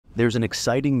There's an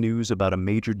exciting news about a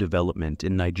major development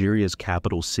in Nigeria's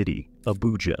capital city,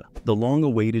 Abuja. The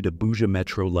long-awaited Abuja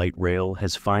Metro Light Rail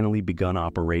has finally begun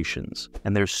operations,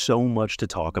 and there's so much to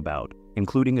talk about,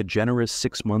 including a generous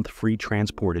 6-month free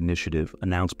transport initiative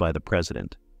announced by the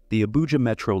president. The Abuja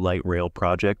Metro Light Rail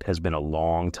project has been a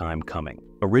long time coming.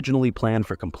 Originally planned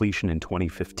for completion in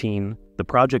 2015, the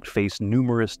project faced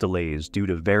numerous delays due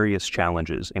to various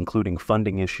challenges, including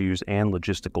funding issues and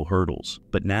logistical hurdles.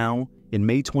 But now, in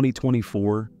May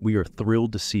 2024, we are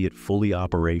thrilled to see it fully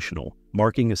operational,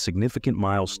 marking a significant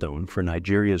milestone for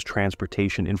Nigeria's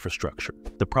transportation infrastructure.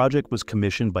 The project was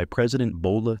commissioned by President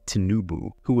Bola Tinubu,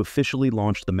 who officially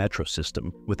launched the metro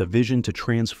system with a vision to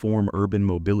transform urban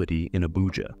mobility in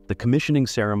Abuja. The commissioning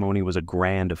ceremony was a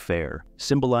grand affair,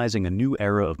 symbolizing a new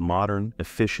era of modern,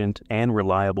 efficient, and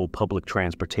reliable public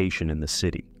transportation in the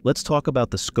city. Let's talk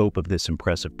about the scope of this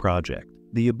impressive project.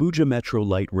 The Abuja Metro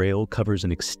Light Rail covers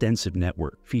an extensive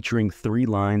network, featuring 3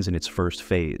 lines in its first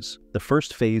phase. The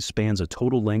first phase spans a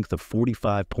total length of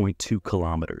 45.2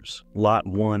 kilometers. Lot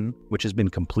 1, which has been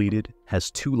completed,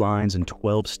 has 2 lines and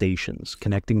 12 stations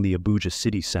connecting the Abuja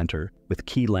city center with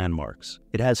key landmarks.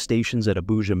 It has stations at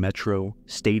Abuja Metro,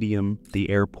 Stadium, the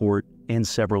airport, and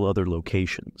several other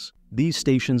locations. These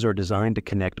stations are designed to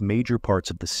connect major parts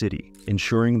of the city,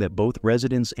 ensuring that both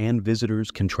residents and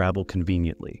visitors can travel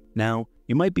conveniently. Now,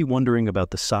 you might be wondering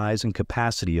about the size and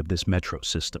capacity of this metro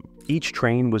system. Each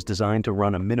train was designed to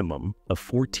run a minimum of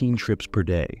 14 trips per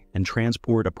day and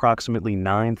transport approximately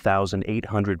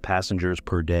 9,800 passengers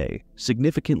per day,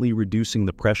 significantly reducing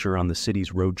the pressure on the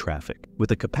city's road traffic.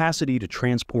 With a capacity to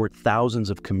transport thousands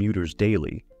of commuters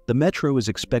daily, the metro is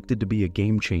expected to be a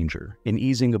game-changer in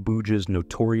easing Abuja's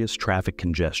notorious traffic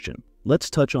congestion. Let's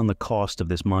touch on the cost of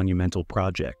this monumental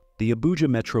project. The Abuja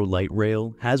Metro Light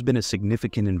Rail has been a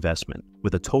significant investment,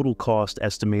 with a total cost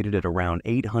estimated at around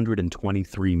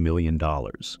 $823 million.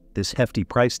 This hefty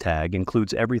price tag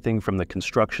includes everything from the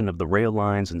construction of the rail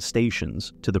lines and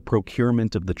stations to the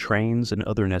procurement of the trains and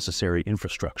other necessary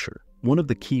infrastructure. One of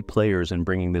the key players in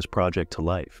bringing this project to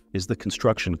life is the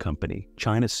construction company,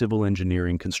 China Civil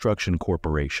Engineering Construction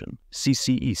Corporation.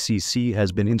 CCECC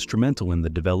has been instrumental in the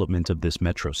development of this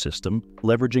metro system,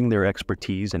 leveraging their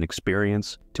expertise and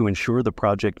experience to ensure the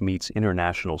project meets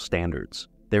international standards.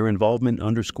 Their involvement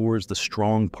underscores the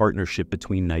strong partnership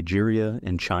between Nigeria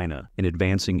and China in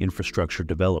advancing infrastructure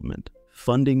development.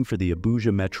 Funding for the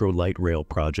Abuja Metro Light Rail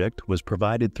project was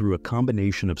provided through a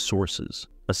combination of sources.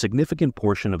 A significant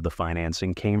portion of the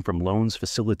financing came from loans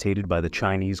facilitated by the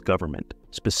Chinese government,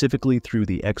 specifically through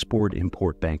the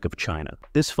Export-Import Bank of China.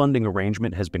 This funding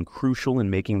arrangement has been crucial in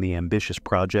making the ambitious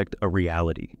project a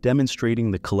reality,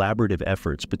 demonstrating the collaborative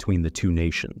efforts between the two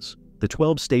nations. The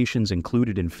 12 stations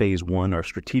included in Phase 1 are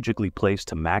strategically placed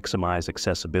to maximize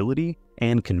accessibility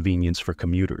and convenience for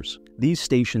commuters. These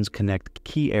stations connect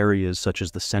key areas such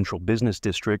as the Central Business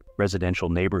District, residential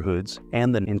neighborhoods,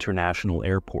 and the international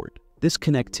airport. This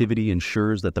connectivity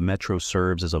ensures that the metro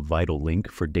serves as a vital link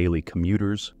for daily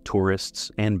commuters, tourists,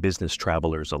 and business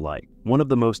travelers alike. One of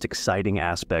the most exciting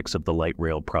aspects of the light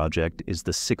rail project is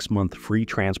the 6-month free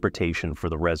transportation for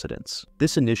the residents.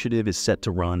 This initiative is set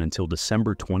to run until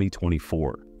December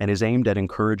 2024 and is aimed at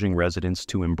encouraging residents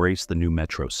to embrace the new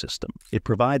metro system. It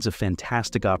provides a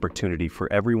fantastic opportunity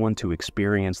for everyone to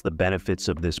experience the benefits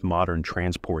of this modern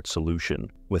transport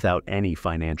solution without any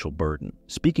financial burden.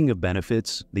 Speaking of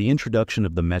benefits, the introduction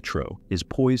of the metro is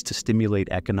poised to stimulate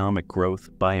economic growth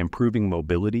by improving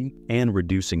mobility and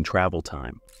reducing travel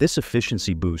time. This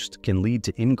efficiency boost can lead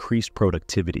to increased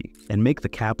productivity and make the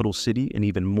capital city an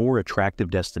even more attractive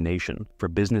destination for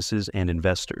businesses and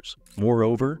investors.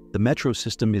 Moreover, the metro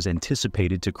system is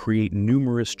anticipated to create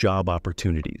numerous job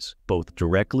opportunities, both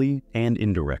directly and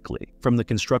indirectly. From the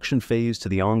construction phase to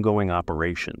the ongoing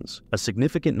operations, a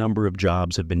significant number of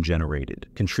jobs have been generated,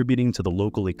 contributing to the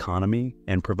local economy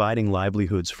and providing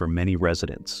livelihoods for many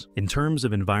residents. In terms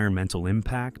of environmental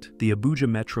impact, the Abuja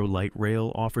Metro Light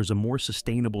Rail offers a more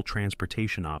sustainable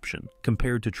transportation option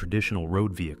compared to traditional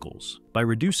road vehicles. By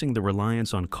reducing the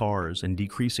reliance on cars and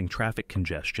decreasing traffic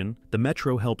congestion, the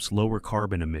metro helps lower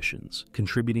carbon emissions,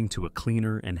 contributing to a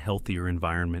cleaner and healthier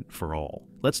environment for all.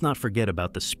 Let's not forget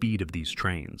about the speed of these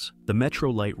trains. The Metro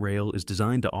Light Rail is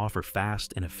designed to offer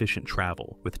fast and efficient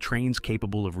travel, with trains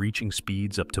capable of reaching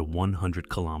speeds up to 100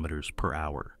 kilometers per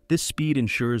hour. This speed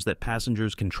ensures that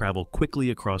passengers can travel quickly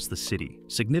across the city,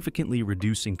 significantly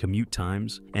reducing commute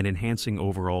times and enhancing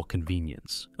overall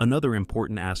convenience. Another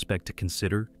important aspect to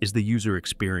consider is the user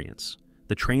experience.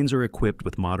 The trains are equipped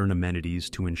with modern amenities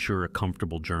to ensure a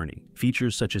comfortable journey.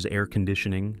 Features such as air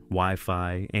conditioning,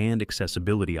 Wi-Fi, and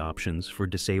accessibility options for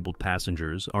disabled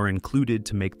passengers are included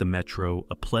to make the metro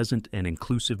a pleasant and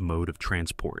inclusive mode of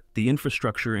transport. The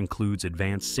infrastructure includes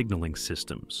advanced signaling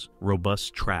systems,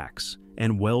 robust tracks,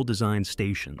 and well-designed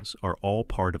stations are all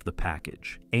part of the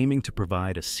package, aiming to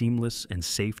provide a seamless and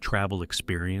safe travel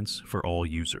experience for all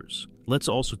users. Let's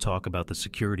also talk about the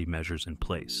security measures in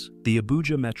place. The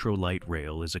Abuja Metro Light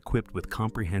Rail is equipped with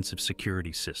comprehensive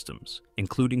security systems,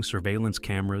 including surveillance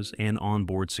cameras and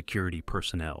onboard security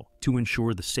personnel, to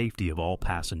ensure the safety of all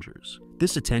passengers.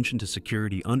 This attention to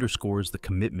security underscores the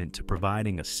commitment to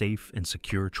providing a safe and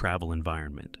secure travel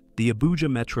environment. The Abuja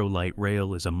Metro Light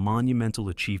Rail is a monumental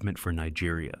achievement for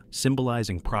Nigeria,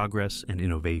 symbolizing progress and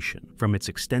innovation. From its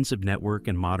extensive network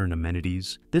and modern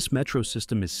amenities, this metro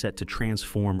system is set to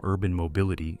transform urban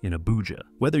mobility in Abuja.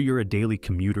 Whether you're a daily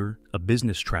commuter, a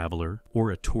business traveler,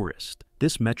 or a tourist,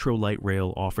 this Metro Light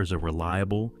Rail offers a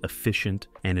reliable, efficient,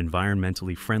 and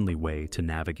environmentally friendly way to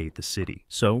navigate the city.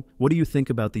 So, what do you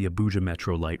think about the Abuja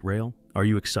Metro Light Rail? Are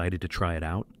you excited to try it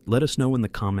out? Let us know in the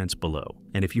comments below.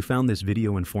 And if you found this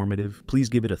video informative, please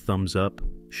give it a thumbs up,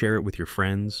 share it with your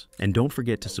friends, and don't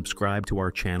forget to subscribe to our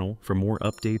channel for more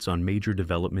updates on major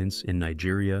developments in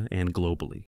Nigeria and globally.